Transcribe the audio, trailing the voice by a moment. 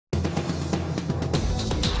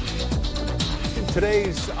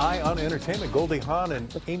Today's Eye on Entertainment, Goldie Hawn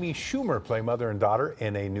and Amy Schumer play mother and daughter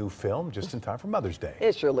in a new film just in time for Mother's Day.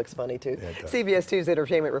 It sure looks funny, too. CBS 2's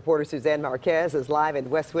entertainment reporter Suzanne Marques is live in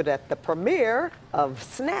Westwood at the premiere of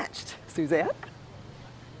Snatched. Suzanne?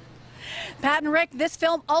 Pat and Rick, this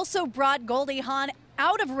film also brought Goldie Hawn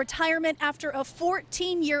out of retirement after a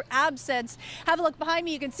 14-year absence. Have a look behind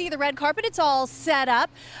me. You can see the red carpet. It's all set up.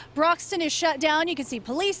 Broxton is shut down. You can see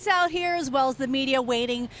police out here as well as the media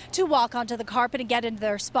waiting to walk onto the carpet and get into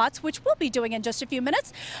their spots, which we'll be doing in just a few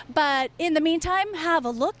minutes. But in the meantime, have a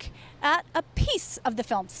look at a piece of the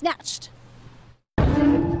film, Snatched.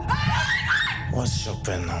 What's your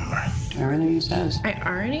PIN number? Everything he says. I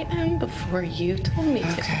already am before you told me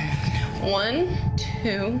to. Okay. 1,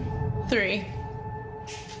 2, 3,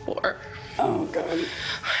 4. Oh, God.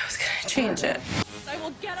 I was gonna change it. I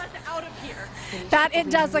will get us out of here. That it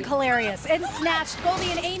does look hilarious. In Snatched, Goldie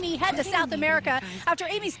and Amy head to South America after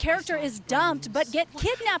Amy's character is dumped but get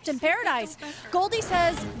kidnapped in paradise. Goldie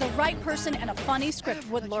says the right person and a funny script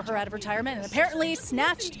would lure her out of retirement, and apparently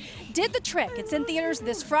Snatched did the trick. It's in theaters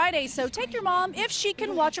this Friday, so take your mom if she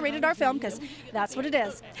can watch a rated R film, because that's what it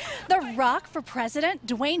is. The Rock for president,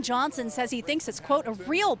 Dwayne Johnson says he thinks it's, quote, a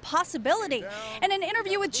real possibility. In an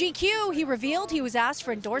interview with GQ, he revealed he was asked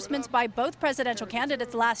for endorsements by both presidential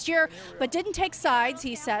candidates last year, but didn't take sides.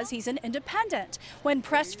 He says he's an independent. When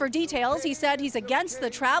pressed for details, he said he's against the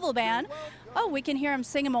travel ban. Oh, we can hear him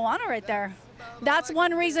singing Moana right there. That's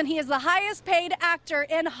one reason he is the highest paid actor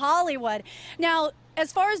in Hollywood. Now,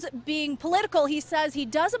 as far as being political, he says he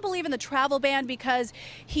doesn't believe in the travel ban because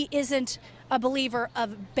he isn't a believer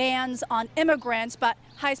of bans on immigrants. But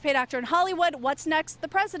highest paid actor in Hollywood, what's next? The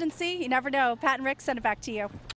presidency? You never know. Pat and Rick, send it back to you.